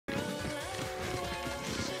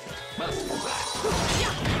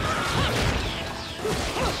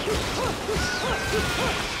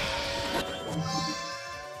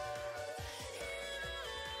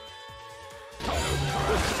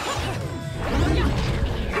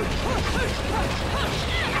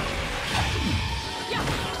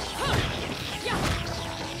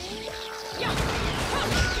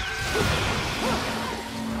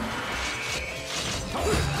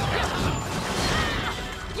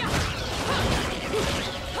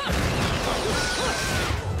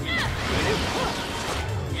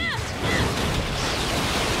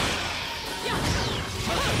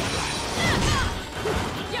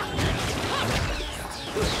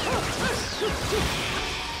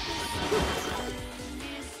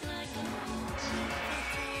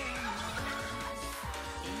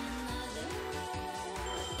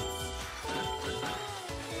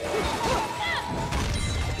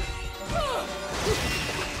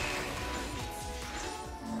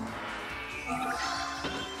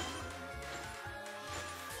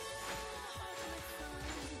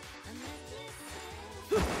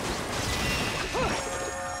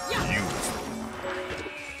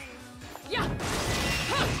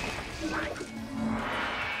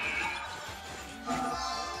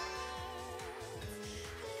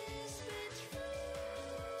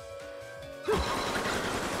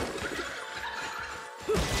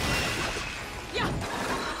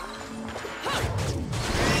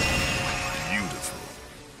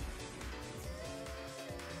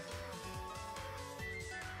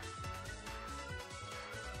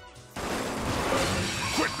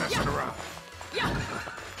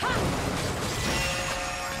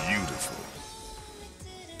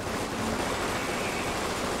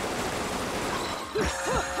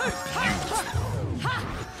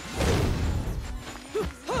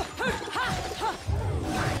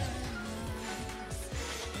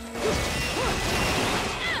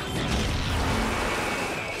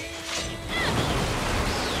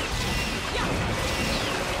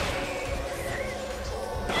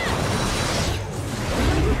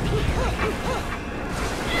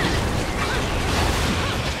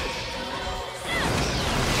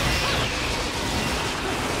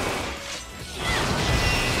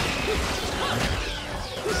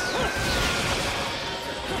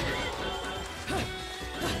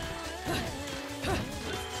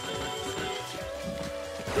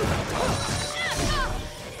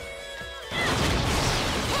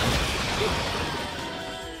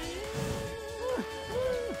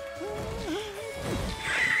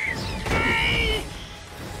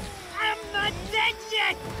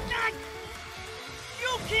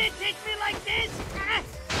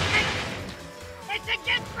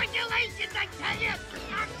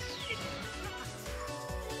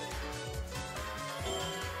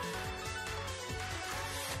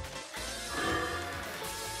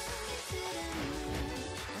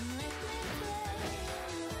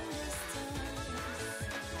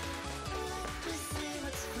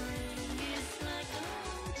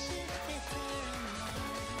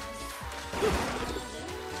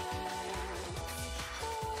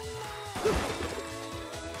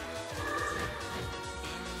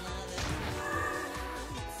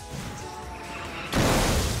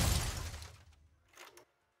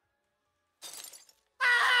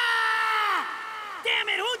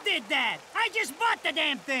did that? I just bought the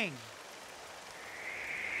damn thing!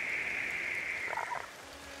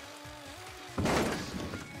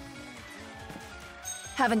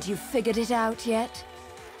 Haven't you figured it out yet?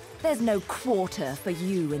 There's no quarter for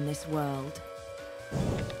you in this world.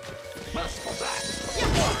 Merciful blast!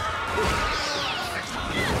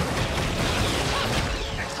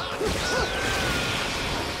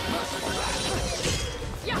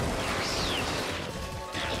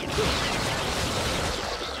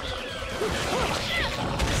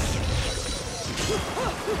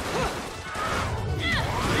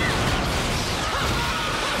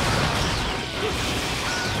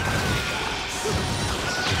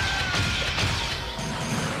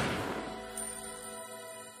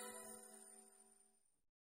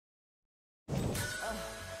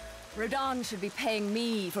 Rodan should be paying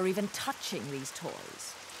me for even touching these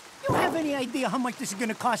toys. You have any idea how much this is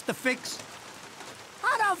gonna cost to fix?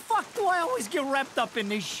 How the fuck do I always get wrapped up in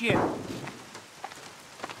this shit?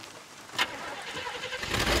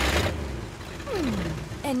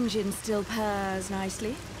 Engine still purrs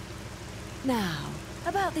nicely. Now,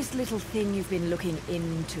 about this little thing you've been looking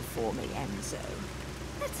into for me, Enzo.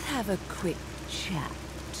 Let's have a quick chat.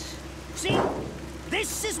 See?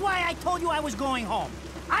 This is why I told you I was going home.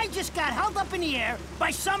 I just got held up in the air by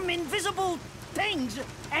some invisible things,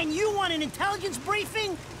 and you want an intelligence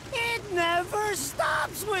briefing? It never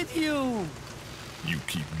stops with you! You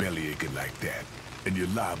keep bellyaching like that, and you're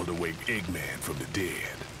liable to wake Eggman from the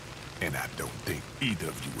dead. And I don't think either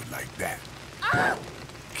of you would like that. Ah!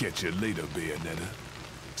 Catch you later, Bayonetta.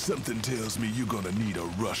 Something tells me you're gonna need a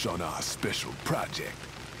rush on our special project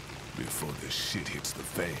before the shit hits the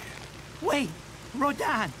fan. Wait,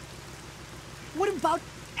 Rodan. What about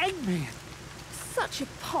Eggman? Such a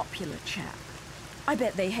popular chap. I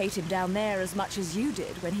bet they hate him down there as much as you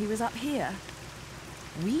did when he was up here.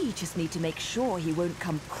 We just need to make sure he won't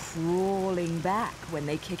come crawling back when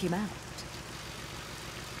they kick him out.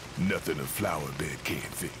 Nothing a flower bed can't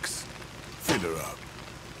fix. Fill her up.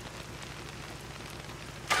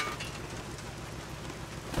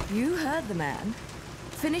 You heard the man.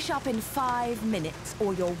 Finish up in 5 minutes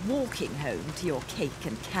or you're walking home to your cake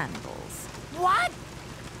and candles. What?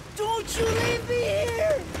 Don't you leave me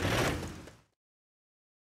here!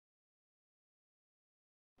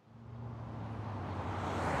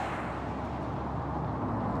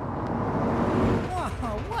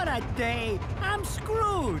 Oh, what a day! I'm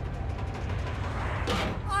screwed!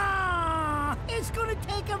 Ah! It's gonna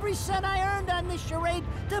take every cent I earned on this charade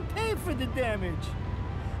to pay for the damage.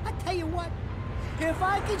 I tell you what, if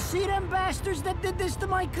I could see them bastards that did this to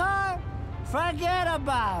my car, forget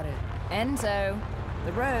about it. Enzo,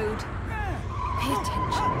 the road. Pay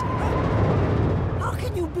attention. How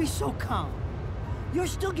can you be so calm? You're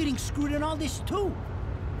still getting screwed in all this too.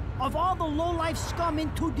 Of all the low-life scum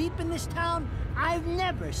in too deep in this town, I've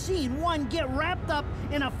never seen one get wrapped up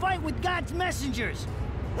in a fight with God's messengers.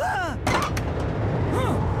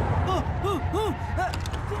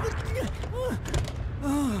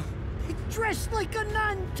 Dressed like a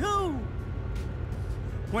nun, too!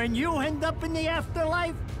 When you end up in the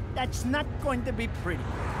afterlife, that's not going to be pretty.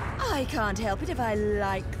 I can't help it if I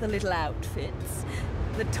like the little outfits.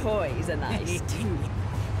 The toys are nice, too.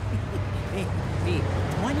 Hey,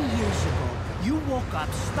 20 years ago, you woke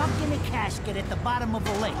up stuck in a casket at the bottom of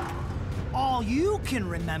a lake. All you can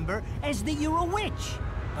remember is that you're a witch.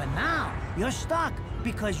 But now, you're stuck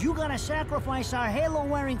because you gotta sacrifice our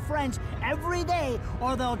halo-wearing friends every day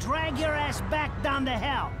or they'll drag your ass back down to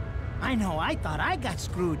hell. I know, I thought I got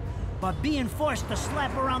screwed, but being forced to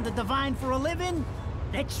slap around the divine for a living,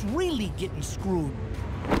 that's really getting screwed.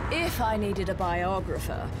 If I needed a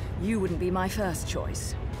biographer, you wouldn't be my first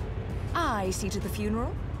choice. I see to the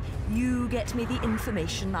funeral. You get me the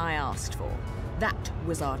information I asked for. That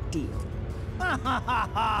was our deal. Come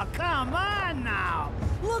on now!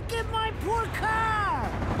 Look at my poor car!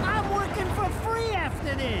 I'm working for free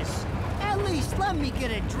after this! At least let me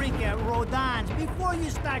get a drink at Rodon's before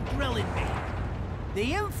you start grilling me.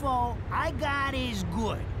 The info I got is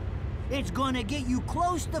good. It's gonna get you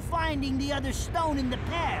close to finding the other stone in the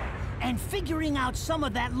pair and figuring out some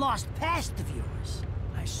of that lost past of yours.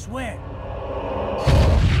 I swear.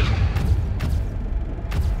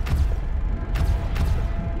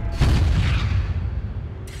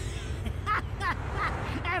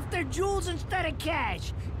 After jewels instead of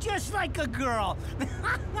cash, just like a girl.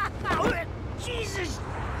 Jesus,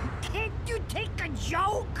 can't you take a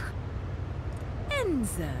joke?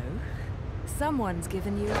 Enzo, someone's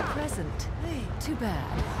given you a present. Too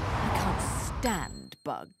bad. I can't stand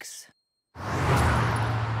bugs.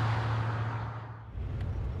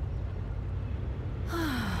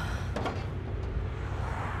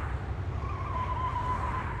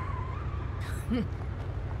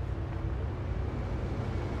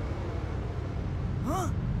 Huh?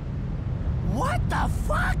 What the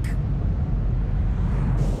fuck?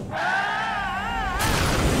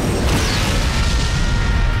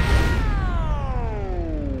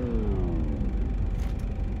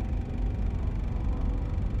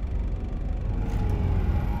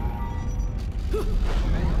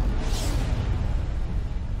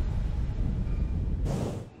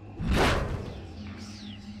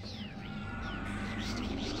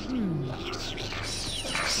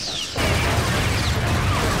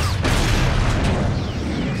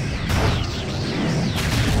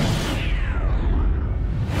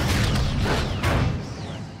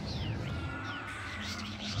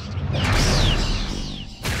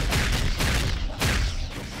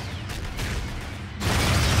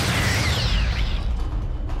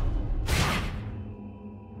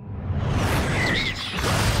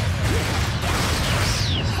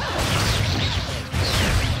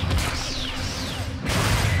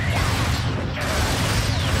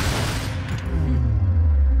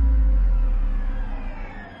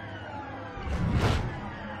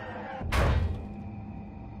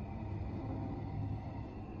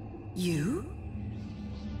 You?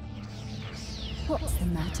 What's the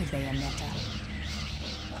matter, Bayonetta?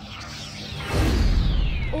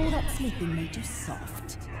 All that sleeping made you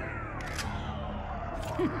soft.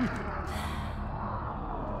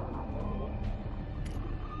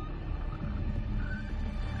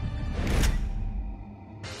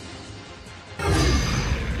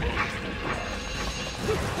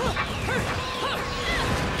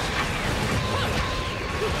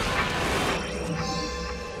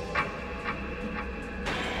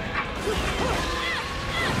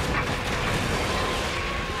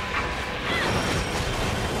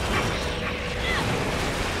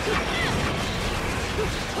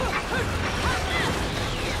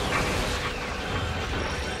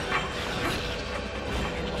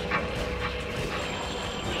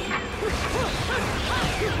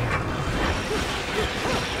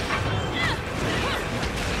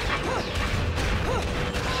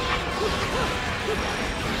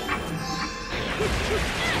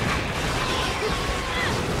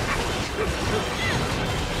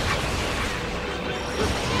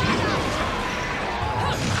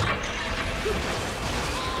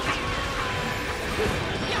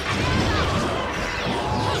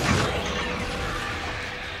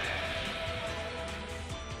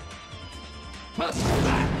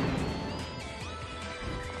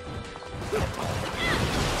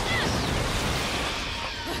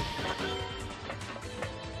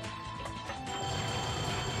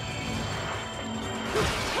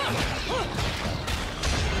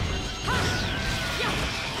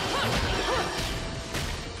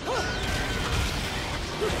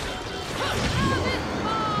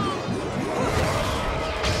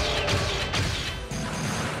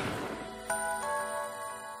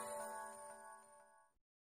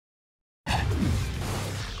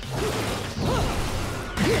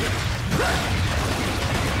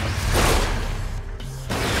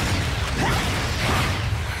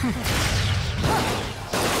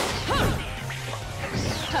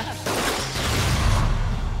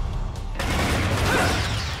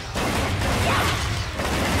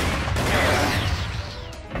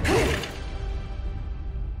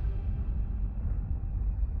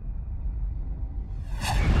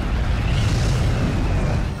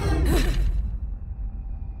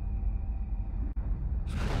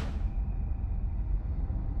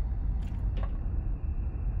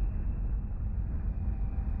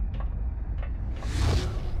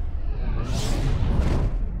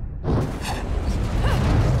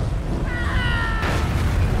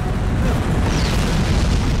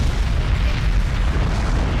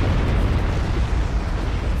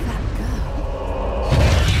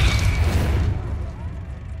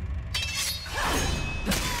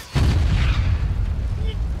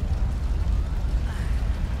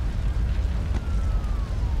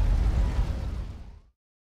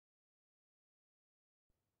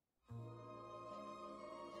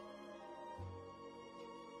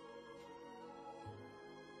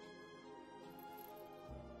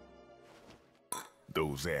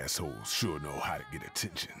 Those assholes sure know how to get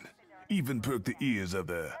attention. Even perk the ears of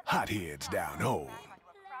the hotheads down home.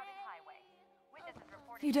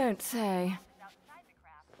 You don't say.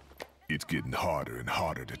 It's getting harder and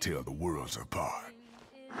harder to tell the worlds apart.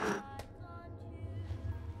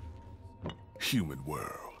 Human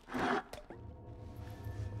world.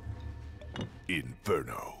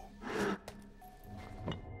 Inferno.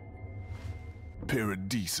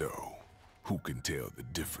 Paradiso. Who can tell the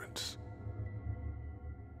difference?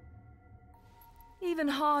 Even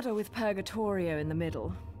harder with Purgatorio in the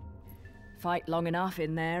middle. Fight long enough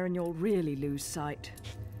in there and you'll really lose sight.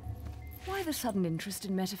 Why the sudden interest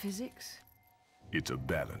in metaphysics? It's a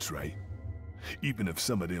balance, right? Even if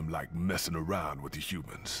some of them like messing around with the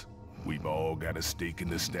humans. We've all got a stake in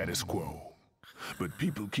the status quo. But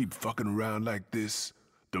people keep fucking around like this,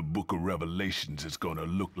 the Book of Revelations is gonna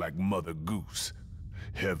look like Mother Goose.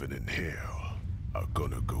 Heaven and hell are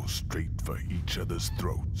gonna go straight for each other's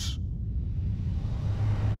throats.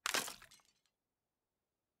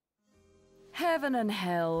 Heaven and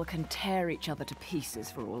hell can tear each other to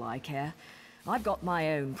pieces for all I care. I've got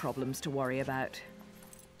my own problems to worry about.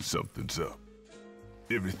 Something's up.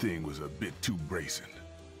 Everything was a bit too brazen,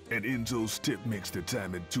 and Enzo's tip makes the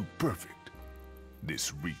timing too perfect.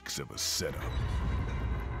 This reeks of a setup.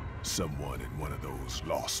 Someone in one of those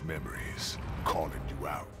lost memories calling you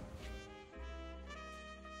out.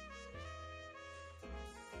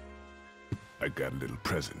 I got a little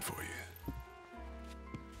present for you.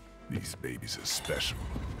 These babies are special.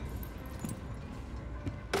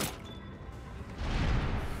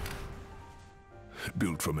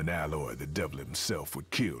 Built from an alloy the devil himself would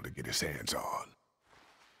kill to get his hands on.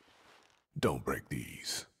 Don't break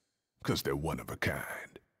these, 'cause they're one of a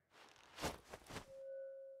kind.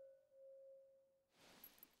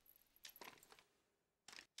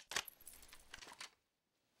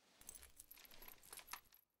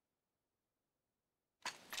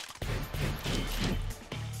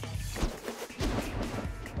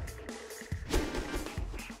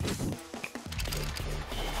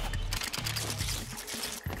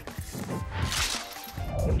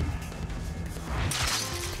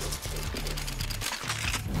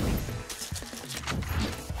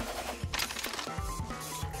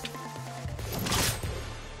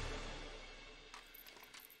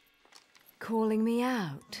 Calling me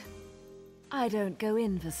out? I don't go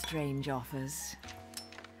in for strange offers.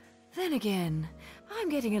 Then again, I'm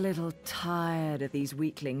getting a little tired of these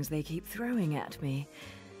weaklings they keep throwing at me.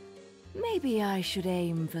 Maybe I should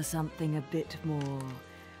aim for something a bit more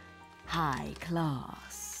high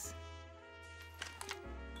class.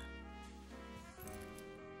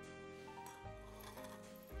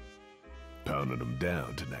 Pounding them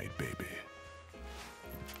down tonight, baby.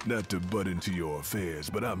 Not to butt into your affairs,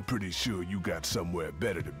 but I'm pretty sure you got somewhere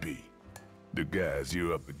better to be. The guys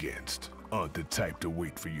you're up against aren't the type to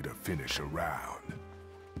wait for you to finish a round.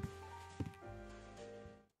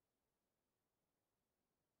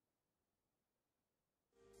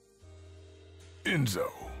 Enzo,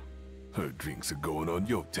 her drinks are going on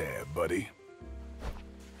your tab, buddy.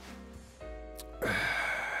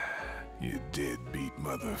 You deadbeat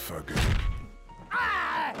motherfucker.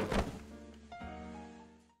 Ah!